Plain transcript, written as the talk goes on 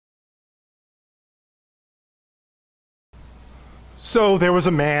So there was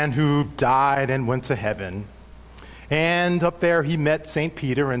a man who died and went to heaven. And up there he met St.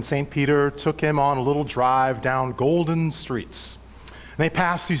 Peter, and St. Peter took him on a little drive down golden streets. And they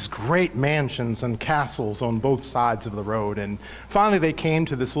passed these great mansions and castles on both sides of the road. And finally they came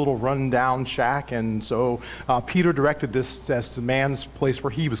to this little run-down shack, and so Peter directed this as the man's place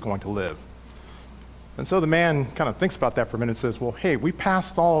where he was going to live. And so the man kind of thinks about that for a minute and says, well, hey, we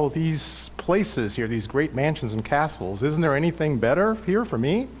passed all these places here, these great mansions and castles. Isn't there anything better here for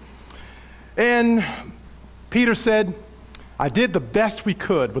me? And Peter said, I did the best we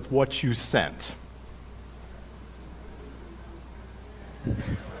could with what you sent.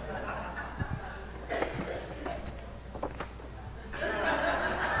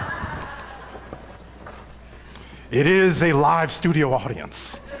 It is a live studio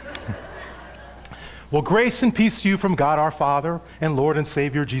audience. Well, grace and peace to you from God our Father and Lord and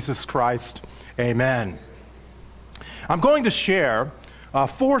Savior Jesus Christ. Amen. I'm going to share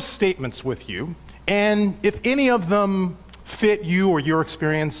 4 statements with you, and if any of them fit you or your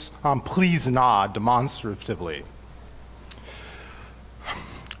experience, please nod demonstratively.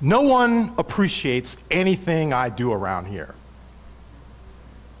 No one appreciates anything I do around here.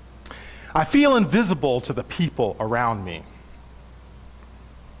 I feel invisible to the people around me.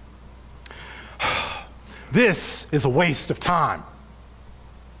 This is a waste of time.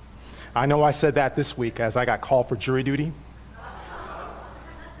 I know I said that this week as I got called for jury duty.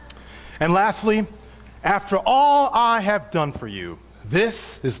 And lastly, after all I have done for you,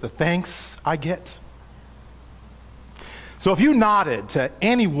 this is the thanks I get. So if you nodded to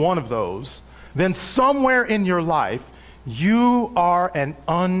any one of those, then somewhere in your life, you are an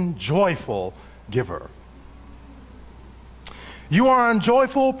unjoyful giver. You are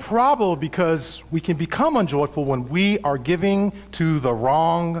unjoyful probably because we can become unjoyful when we are giving to the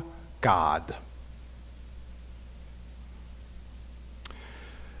wrong God.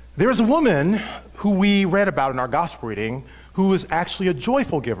 There's a woman who we read about in our gospel reading who was actually a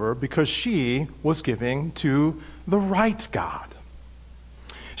joyful giver because she was giving to the right God.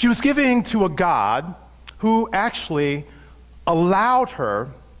 She was giving to a God who actually allowed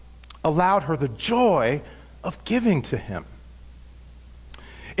her the joy of giving to him.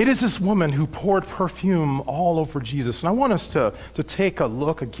 It is this woman who poured perfume all over Jesus. And I want us to take a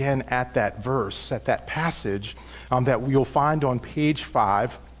look again at that verse, at that passage that we'll find on page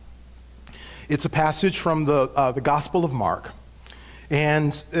 5. It's a passage from the Gospel of Mark.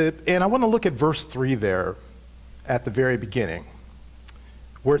 And I want to look at verse 3 there at the very beginning,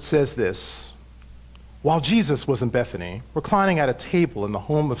 where it says this: While Jesus was in Bethany, reclining at a table in the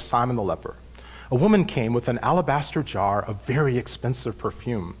home of Simon the leper, a woman came with an alabaster jar of very expensive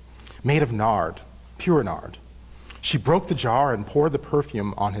perfume made of nard, pure nard. She broke the jar and poured the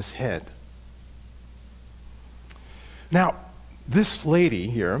perfume on his head. Now, this lady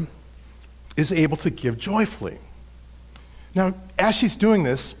here is able to give joyfully. Now, as she's doing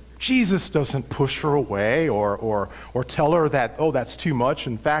this, Jesus doesn't push her away or tell her that, oh, that's too much.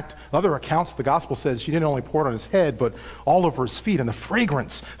 In fact, other accounts of the gospel says she didn't only pour it on his head, but all over his feet, and the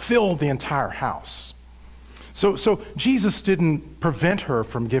fragrance filled the entire house. So Jesus didn't prevent her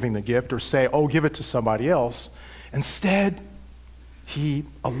from giving the gift or say, oh, give it to somebody else. Instead, he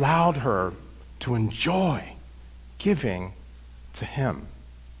allowed her to enjoy giving to him.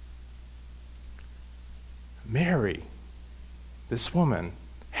 Mary, this woman,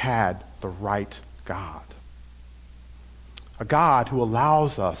 had the right God. A God who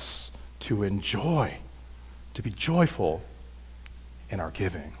allows us to enjoy, to be joyful in our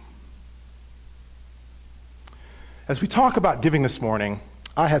giving. As we talk about giving this morning,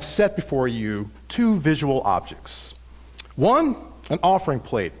 I have set before you 2 visual objects. One, an offering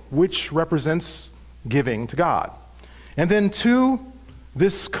plate, which represents giving to God. And then 2,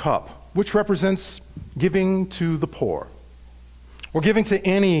 this cup, which represents giving to the poor, or giving to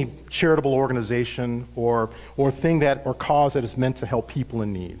any charitable organization or thing that or cause that is meant to help people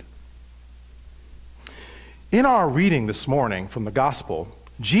in need. In our reading this morning from the gospel,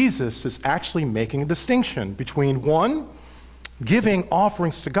 Jesus is actually making a distinction between 1, giving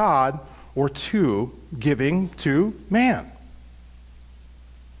offerings to God, or 2, giving to man.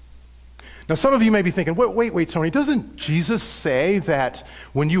 Now, some of you may be thinking, wait, Tony, doesn't Jesus say that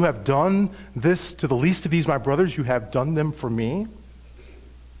when you have done this to the least of these, my brothers, you have done them for me?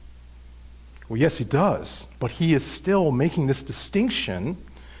 Well, yes, he does, but he is still making this distinction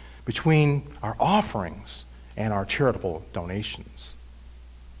between our offerings and our charitable donations.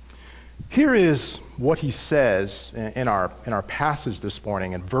 Here is what he says in our passage this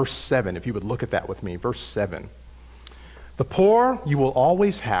morning in verse 7, if you would look at that with me, verse 7. The poor you will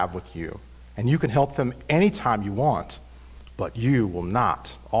always have with you, and you can help them anytime you want, but you will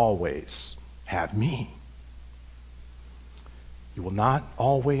not always have me. You will not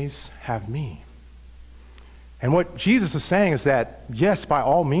always have me. And what Jesus is saying is that, yes, by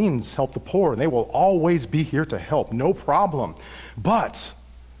all means, help the poor, and they will always be here to help, no problem. But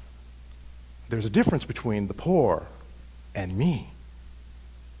there's a difference between the poor and me.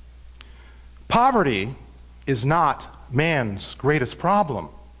 Poverty is not man's greatest problem,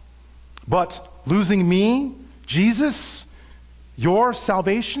 but losing me, Jesus, your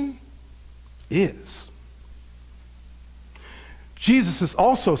salvation, is. Jesus is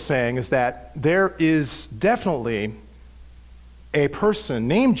also saying is that there is definitely a person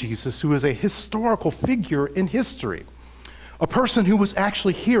named Jesus who is a historical figure in history, a person who was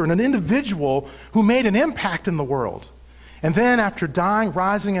actually here, and an individual who made an impact in the world. And then after dying,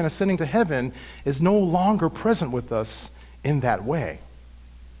 rising, and ascending to heaven, is no longer present with us in that way.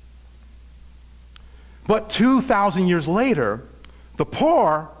 But 2,000 years later, the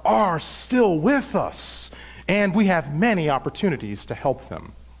poor are still with us, and we have many opportunities to help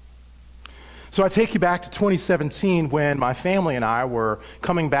them. So I take you back to 2017 when my family and I were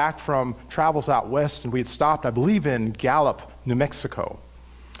coming back from travels out west, and we had stopped, I believe, in Gallup, New Mexico.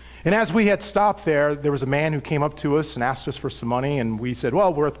 And as we had stopped there was a man who came up to us and asked us for some money, and we said,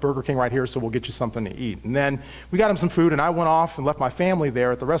 well, we're at the Burger King right here, so we'll get you something to eat. And then we got him some food, and I went off and left my family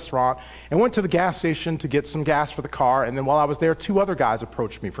there at the restaurant and went to the gas station to get some gas for the car, and then while I was there, 2 other guys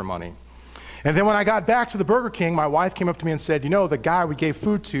approached me for money. And then when I got back to the Burger King, my wife came up to me and said, you know, the guy we gave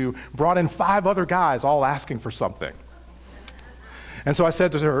food to brought in 5 other guys all asking for something. And so I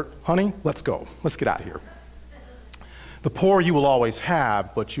said to her, honey, let's go. Let's get out of here. The poor you will always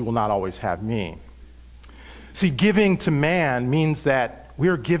have, but you will not always have me. See, giving to man means that we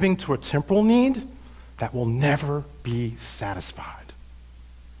are giving to a temporal need that will never be satisfied.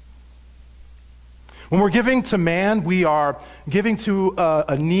 When we're giving to man, we are giving to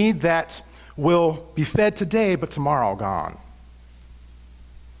a need that will be fed today, but tomorrow gone.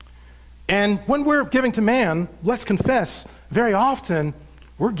 And when we're giving to man, let's confess, very often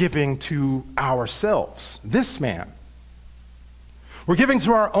we're giving to ourselves, this man. We're giving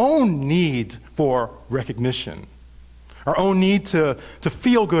to our own need for recognition, our own need to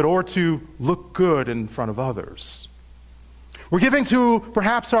feel good or to look good in front of others. We're giving to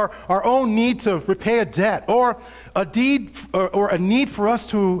perhaps our own need to repay a debt or a need for us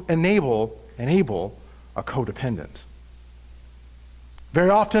to enable a codependent. Very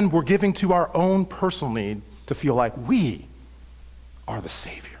often we're giving to our own personal need to feel like we are the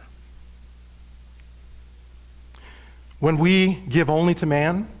Savior. When we give only to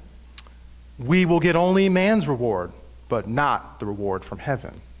man, we will get only man's reward, but not the reward from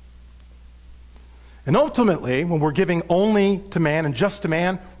heaven. And ultimately, when we're giving only to man and just to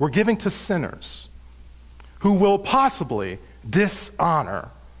man, we're giving to sinners who will possibly dishonor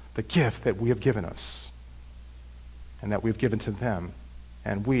the gift that we have given us and that we've given to them,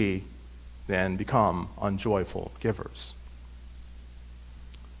 and we then become unjoyful givers.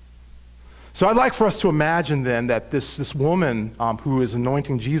 So I'd like for us to imagine then that this woman who is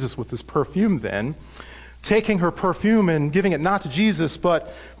anointing Jesus with this perfume then, taking her perfume and giving it not to Jesus,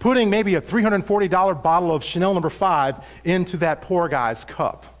 but putting maybe a $340 bottle of Chanel No. 5 into that poor guy's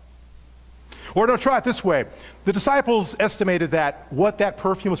cup. Or to try it this way, the disciples estimated that what that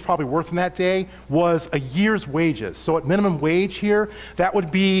perfume was probably worth in that day was a year's wages. So at minimum wage here, that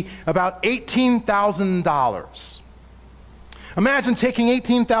would be about $18,000. Imagine taking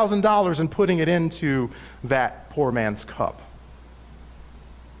 $18,000 and putting it into that poor man's cup.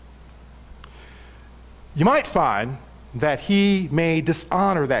 You might find that he may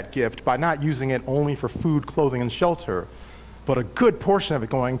dishonor that gift by not using it only for food, clothing, and shelter, but a good portion of it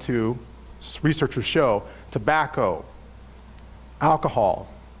going to, researchers show, tobacco, alcohol,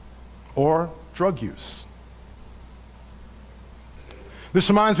 or drug use. This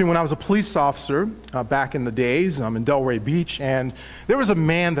reminds me when I was a police officer back in the days in Delray Beach, and there was a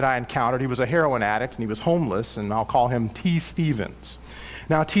man that I encountered. He was a heroin addict, and he was homeless, and I'll call him T. Stevens.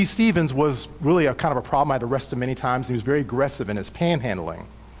 Now, T. Stevens was really a kind of a problem. I had to arrest him many times. He was very aggressive in his panhandling.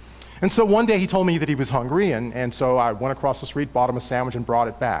 And so one day he told me that he was hungry, and so I went across the street, bought him a sandwich, and brought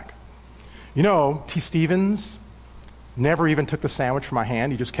it back. You know, T. Stevens never even took the sandwich from my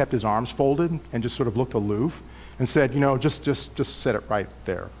hand. He just kept his arms folded and just sort of looked aloof and said, you know, just set it right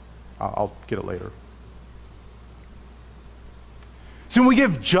there. I'll get it later. So when we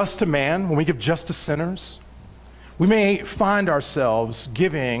give just to man, when we give just to sinners, we may find ourselves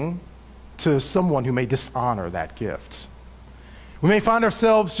giving to someone who may dishonor that gift. We may find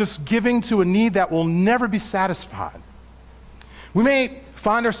ourselves just giving to a need that will never be satisfied. We may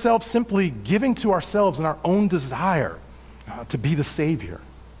find ourselves simply giving to ourselves in our own desire, to be the Savior.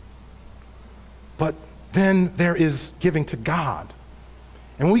 But then there is giving to God.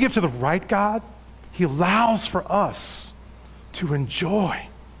 And when we give to the right God, he allows for us to enjoy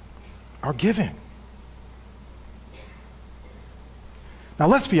our giving. Now,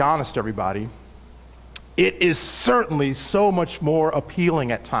 let's be honest, everybody. It is certainly so much more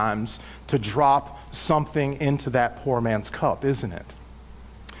appealing at times to drop something into that poor man's cup, isn't it?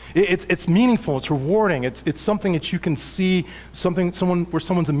 It's meaningful, it's rewarding, it's something that you can see, where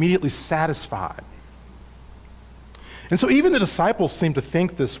someone's immediately satisfied. And so even the disciples seemed to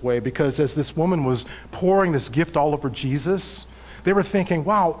think this way, because as this woman was pouring this gift all over Jesus, they were thinking,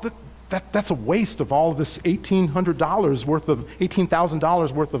 wow, that's a waste of all of this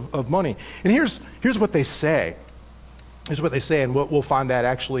 $18,000 worth of money. And here's what they say. Here's what they say, and we'll find that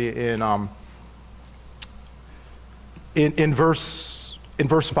actually in verse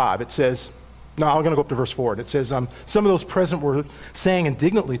 5. It says, no, I'm going to go up to verse 4. And it says, some of those present were saying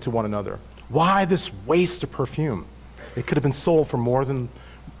indignantly to one another, why this waste of perfume? It could have been sold for more than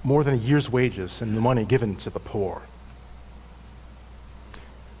a year's wages and the money given to the poor.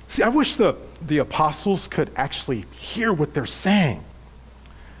 See, I wish the apostles could actually hear what they're saying.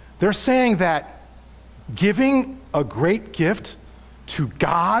 They're saying that giving a great gift to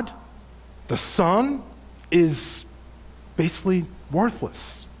God, the Son, is basically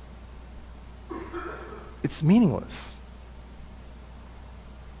worthless. It's meaningless.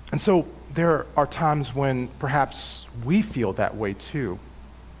 And so there are times when perhaps we feel that way too,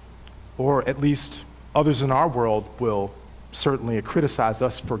 or at least others in our world will certainly criticize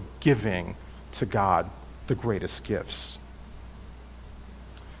us for giving to God the greatest gifts.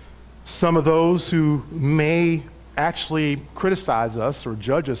 Some of those who may actually criticize us or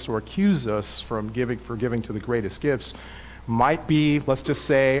judge us or accuse us for giving to the greatest gifts might be, let's just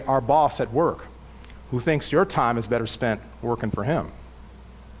say, our boss at work, who thinks your time is better spent working for him.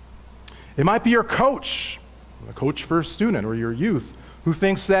 It might be your coach, a coach for a student or your youth, who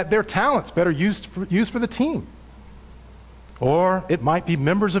thinks that their talent's better used for the team. Or it might be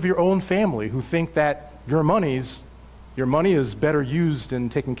members of your own family who think that your money is better used in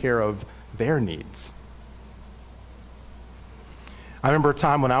taking care of their needs. I remember a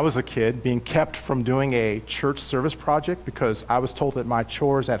time when I was a kid being kept from doing a church service project because I was told that my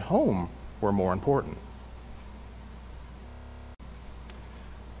chores at home were more important.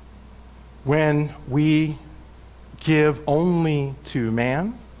 When we give only to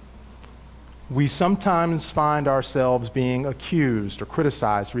man, we sometimes find ourselves being accused or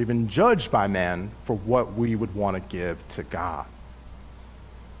criticized or even judged by men for what we would want to give to God.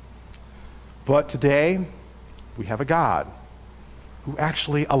 But today, we have a God who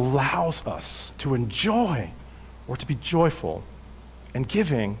actually allows us to enjoy or to be joyful in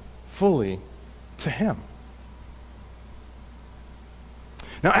giving fully to him.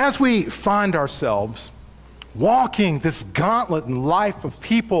 Now, as we find ourselves walking this gauntlet in life of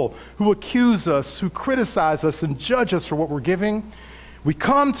people who accuse us, who criticize us, and judge us for what we're giving, we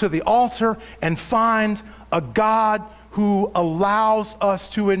come to the altar and find a God who allows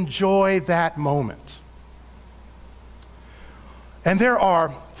us to enjoy that moment. And there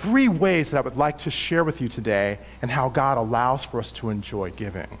are 3 ways that I would like to share with you today and how God allows for us to enjoy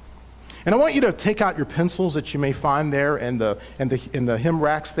giving. And I want you to take out your pencils that you may find there in the hymn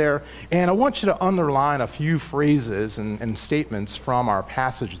racks there, and I want you to underline a few phrases and statements from our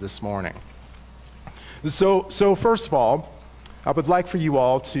passage this morning. So first of all, I would like for you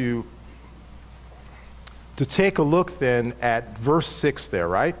all to take a look then at verse 6 there,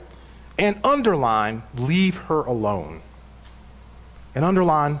 right? And underline, leave her alone. And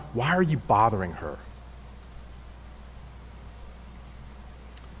underline, why are you bothering her?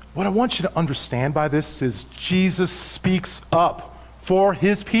 What I want you to understand by this is Jesus speaks up for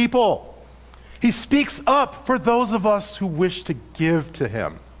his people. He speaks up for those of us who wish to give to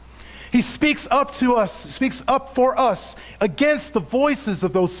him. He speaks up to us, speaks up for us against the voices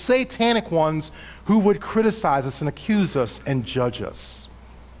of those satanic ones who would criticize us and accuse us and judge us.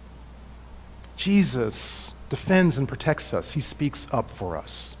 Jesus defends and protects us. He speaks up for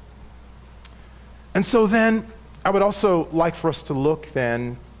us. And so then, I would also like for us to look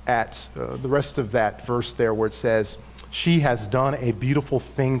then at the rest of that verse there where it says, she has done a beautiful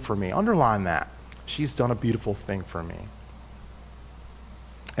thing for me. Underline that. She's done a beautiful thing for me.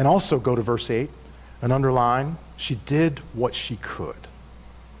 And also go to verse 8 and underline, she did what she could.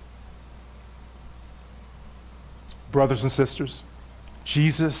 Brothers and sisters,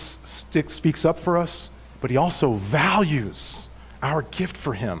 Jesus speaks up for us, but he also values our gift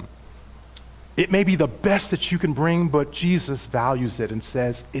for him. It may be the best that you can bring, but Jesus values it and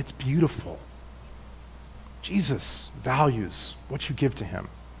says, it's beautiful. Jesus values what you give to him.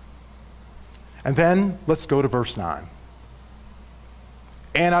 And then let's go to verse 9.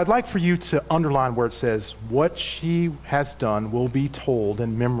 And I'd like for you to underline where it says, what she has done will be told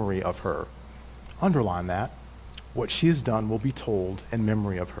in memory of her. Underline that. What she has done will be told in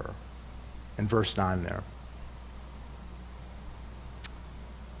memory of her. In verse 9 there.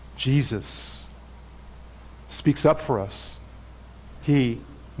 Jesus speaks up for us. He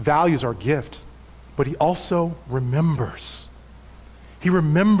values our gift, but he also remembers. He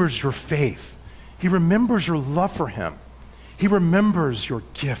remembers your faith. He remembers your love for him. He remembers your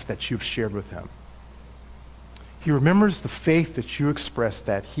gift that you've shared with him. He remembers the faith that you expressed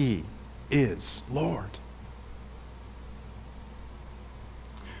that he is Lord.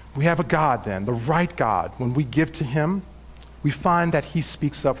 We have a God then, the right God. When we give to him, we find that he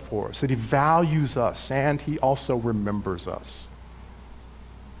speaks up for us, that he values us, and he also remembers us.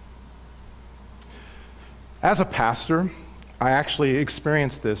 As a pastor, I actually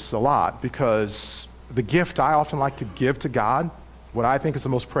experience this a lot because the gift I often like to give to God, what I think is the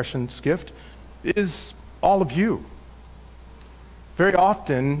most precious gift, is all of you. Very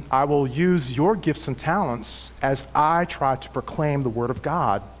often, I will use your gifts and talents as I try to proclaim the Word of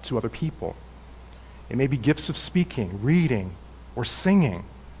God to other people. It may be gifts of speaking, reading, or singing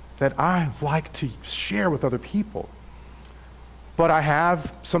that I like to share with other people. But I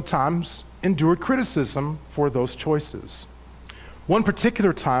have sometimes endured criticism for those choices. One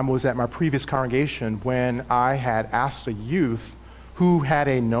particular time was at my previous congregation when I had asked a youth who had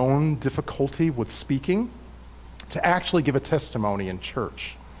a known difficulty with speaking to actually give a testimony in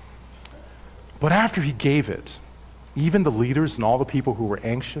church. But after he gave it, even the leaders and all the people who were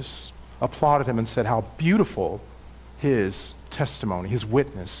anxious applauded him and said how beautiful his testimony, his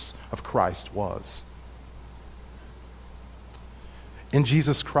witness of Christ was. In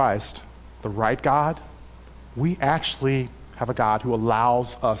Jesus Christ, the right God, we actually have a God who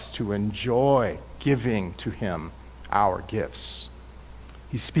allows us to enjoy giving to him our gifts.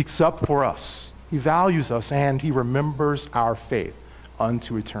 He speaks up for us. He values us, and he remembers our faith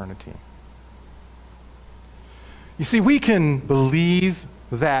unto eternity. You see, we can believe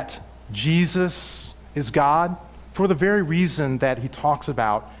that Jesus is God for the very reason that he talks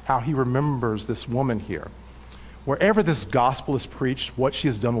about how he remembers this woman here. Wherever this gospel is preached, what she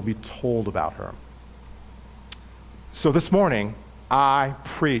has done will be told about her. So this morning, I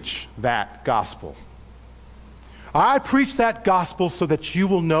preach that gospel. I preach that gospel so that you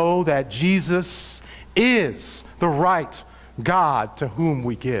will know that Jesus is the right God to whom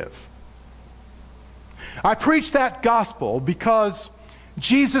we give. I preach that gospel because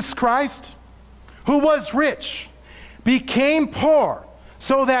Jesus Christ, who was rich, became poor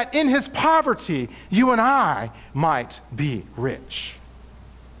so that in his poverty you and I might be rich.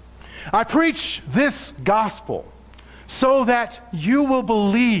 I preach this gospel so that you will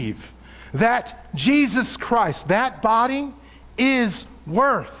believe that Jesus Christ, that body, is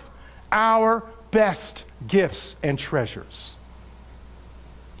worth our best gifts and treasures.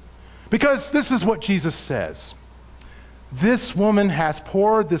 Because this is what Jesus says. This woman has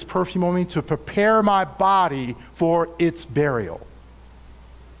poured this perfume on me to prepare my body for its burial.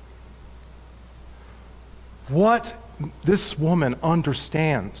 What this woman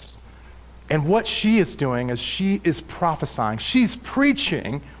understands and what she is doing is she is prophesying. She's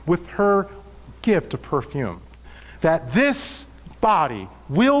preaching with her gift of perfume that this body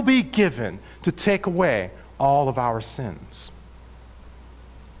will be given to take away all of our sins.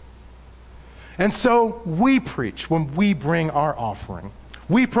 And so we preach when we bring our offering.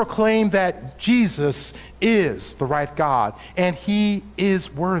 We proclaim that Jesus is the right God and he is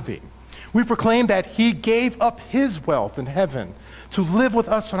worthy. We proclaim that he gave up his wealth in heaven to live with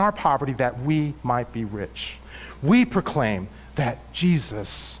us in our poverty that we might be rich. We proclaim that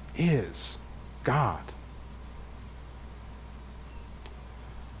Jesus is God.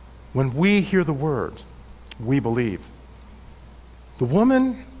 When we hear the word, we believe. The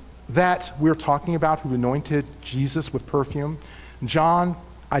woman that we're talking about who anointed Jesus with perfume, John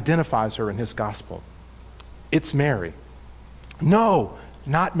identifies her in his gospel. It's Mary. No,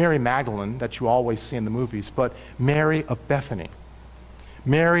 not Mary Magdalene that you always see in the movies, but Mary of Bethany.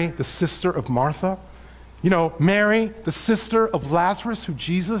 Mary, the sister of Martha. You know, Mary, the sister of Lazarus, who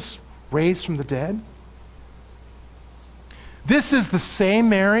Jesus raised from the dead. This is the same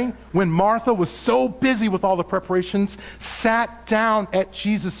Mary, when Martha was so busy with all the preparations, sat down at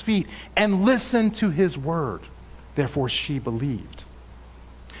Jesus' feet and listened to his word. Therefore, she believed.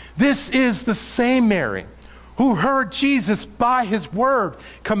 This is the same Mary who heard Jesus by his word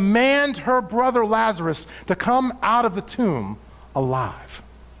command her brother Lazarus to come out of the tomb alive.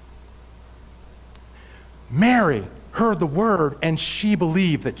 Mary heard the word and she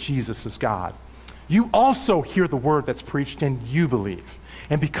believed that Jesus is God. You also hear the word that's preached and you believe.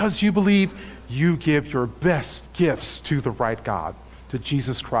 And because you believe, you give your best gifts to the right God, to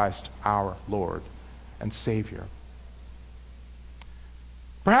Jesus Christ, our Lord and Savior.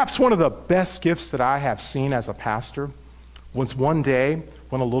 Perhaps one of the best gifts that I have seen as a pastor was one day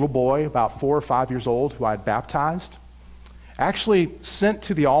when a little boy, about 4 or 5 years old, who I had baptized, actually sent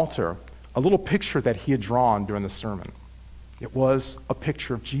to the altar a little picture that he had drawn during the sermon. It was a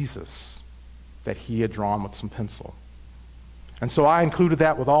picture of Jesus that he had drawn with some pencil. And so I included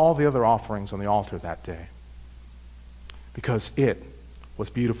that with all the other offerings on the altar that day because it was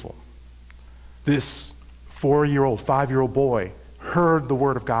beautiful. This 4-year-old, 5-year-old boy heard the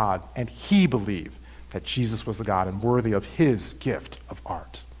word of God and he believed that Jesus was the God and worthy of his gift of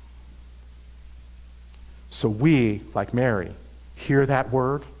art. So we, like Mary, hear that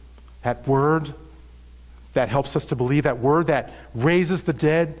word that helps us to believe, that word that raises the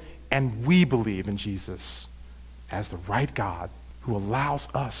dead, and we believe in Jesus as the right God who allows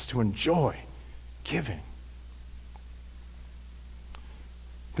us to enjoy giving.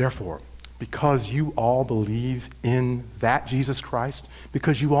 Therefore, because you all believe in that Jesus Christ,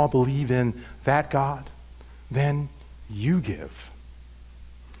 because you all believe in that God, then you give.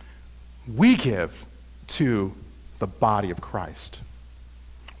 We give to the body of Christ.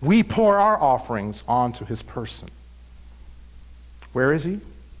 We pour our offerings onto his person. Where is he?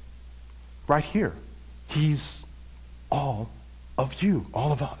 Right here. He's all of you,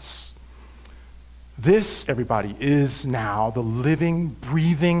 all of us. This, everybody, is now the living,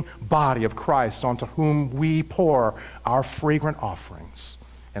 breathing body of Christ onto whom we pour our fragrant offerings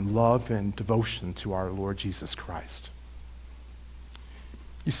and love and devotion to our Lord Jesus Christ.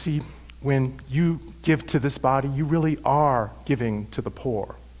 You see, when you give to this body, you really are giving to the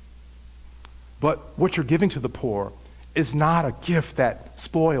poor. But what you're giving to the poor is not a gift that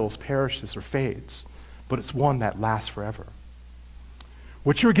spoils, perishes, or fades, but it's one that lasts forever.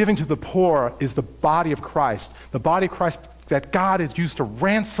 What you're giving to the poor is the body of Christ, the body of Christ that God has used to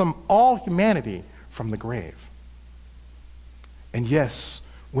ransom all humanity from the grave. And yes,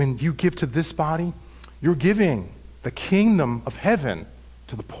 when you give to this body, you're giving the kingdom of heaven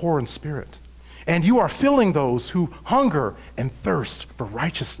to the poor in spirit. And you are filling those who hunger and thirst for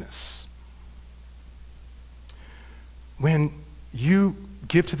righteousness. When you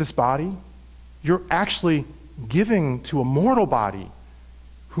give to this body, you're actually giving to a mortal body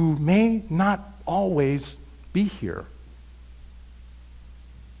who may not always be here.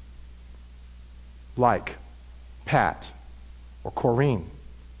 Like Pat, or Corrine,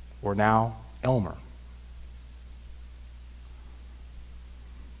 or now Elmer.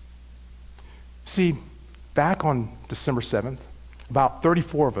 See, back on December 7th, about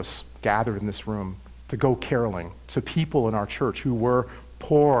 34 of us gathered in this room to go caroling to people in our church who were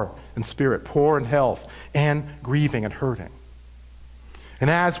poor in spirit, poor in health, and grieving and hurting. And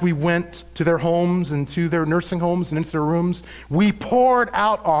as we went to their homes and to their nursing homes and into their rooms, we poured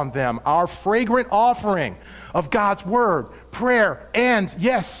out on them our fragrant offering of God's word, prayer, and,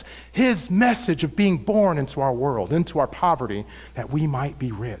 yes, his message of being born into our world, into our poverty, that we might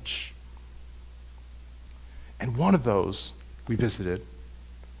be rich. And one of those we visited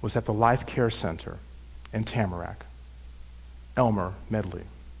was at the Life Care Center in Tamarack, Elmer Medley.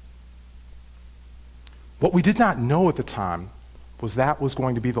 What we did not know at the time was that was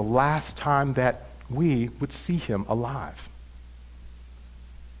going to be the last time that we would see him alive.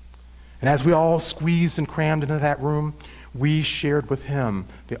 And as we all squeezed and crammed into that room, we shared with him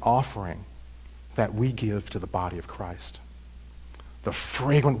the offering that we give to the body of Christ. The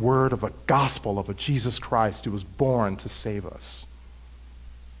fragrant word of a gospel of a Jesus Christ who was born to save us.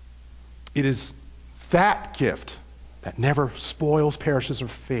 It is that gift that never spoils, perishes, or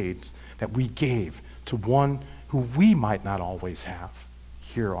fades that we gave to one who we might not always have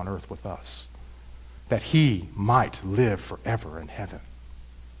here on earth with us, that he might live forever in heaven.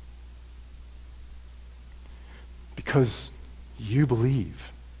 Because you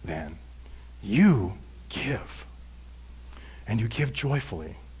believe, then, you give. And you give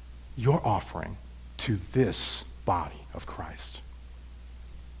joyfully your offering to this body of Christ.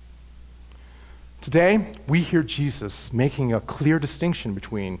 Today, we hear Jesus making a clear distinction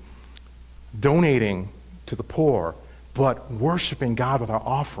between donating to the poor, but worshiping God with our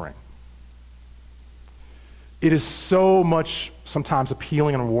offering. It is so much sometimes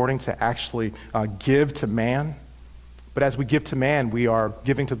appealing and rewarding to actually give to man, but as we give to man, we are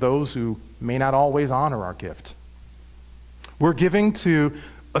giving to those who may not always honor our gift. We're giving to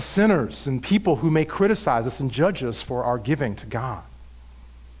sinners and people who may criticize us and judge us for our giving to God.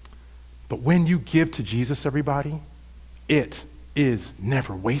 But when you give to Jesus, everybody, it is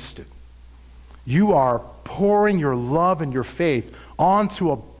never wasted. You are pouring your love and your faith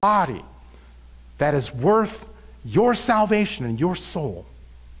onto a body that is worth your salvation and your soul.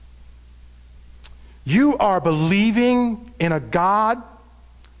 You are believing in a God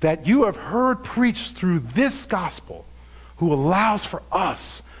that you have heard preached through this gospel, who allows for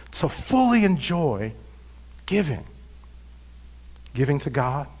us to fully enjoy giving. Giving to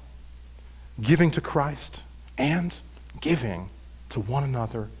God, giving to Christ, and giving to one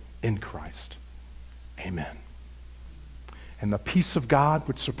another in Christ. Amen. And the peace of God,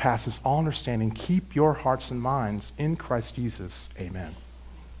 which surpasses all understanding, keep your hearts and minds in Christ Jesus. Amen.